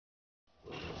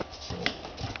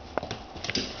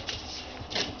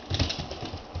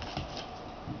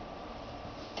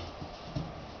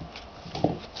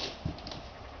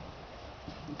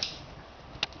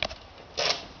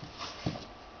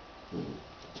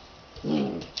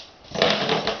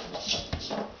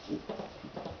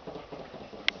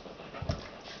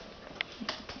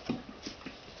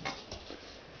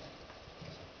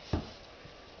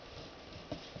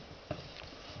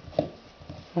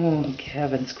Oh,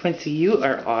 heavens. Quincy, you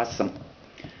are awesome.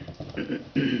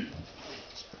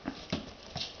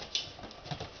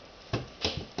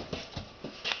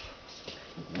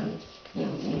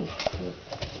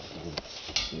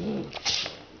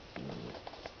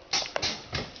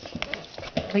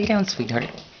 Lay down, sweetheart.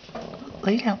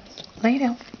 Lay down. Lay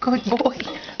down. Good boy.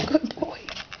 Good boy.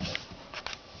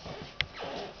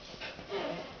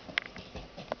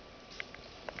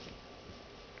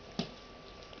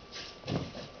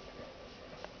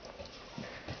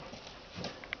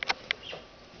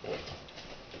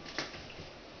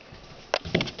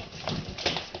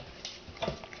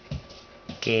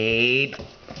 Gabe,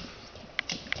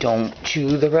 don't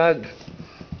chew the rug.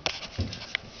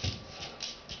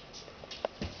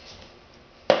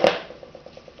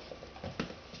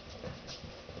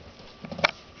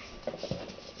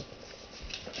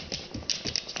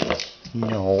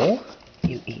 No,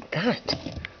 you eat that.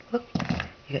 Look,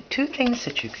 you got two things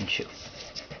that you can chew.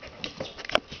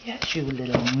 Yes, you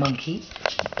little monkey.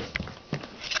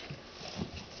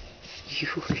 You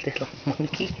little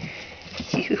monkey.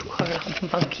 You are a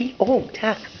monkey. Oh,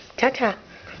 ta-ta.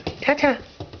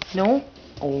 No?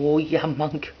 Oh, yeah,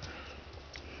 monk.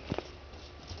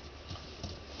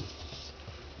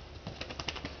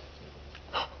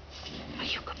 Are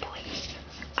you a good boy?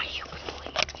 Are you a good boy?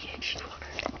 Yes, you are.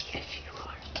 Yes, you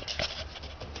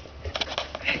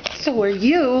are. So are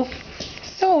you.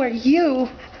 So are you.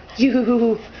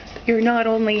 You're not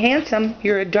only handsome,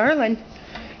 you're a darling.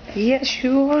 Yes,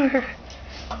 you are.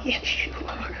 Yes, you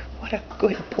are. What a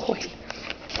good boy.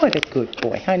 What a good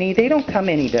boy, honey. They don't come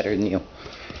any better than you.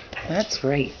 That's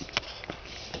right.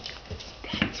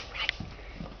 That's right.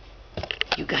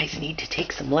 You guys need to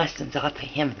take some lessons off of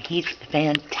him. He's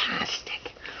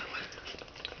fantastic.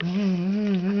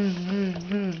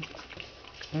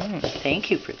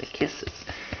 Thank you for the kisses.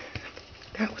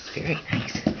 That was very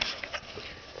nice.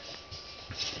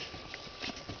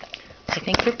 I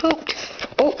think you're pooped.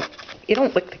 Oh, you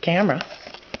don't lick the camera.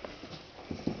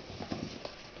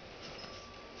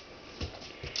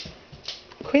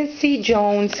 Quincy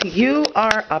Jones, you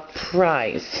are a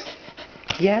prize.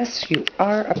 Yes, you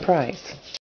are a prize.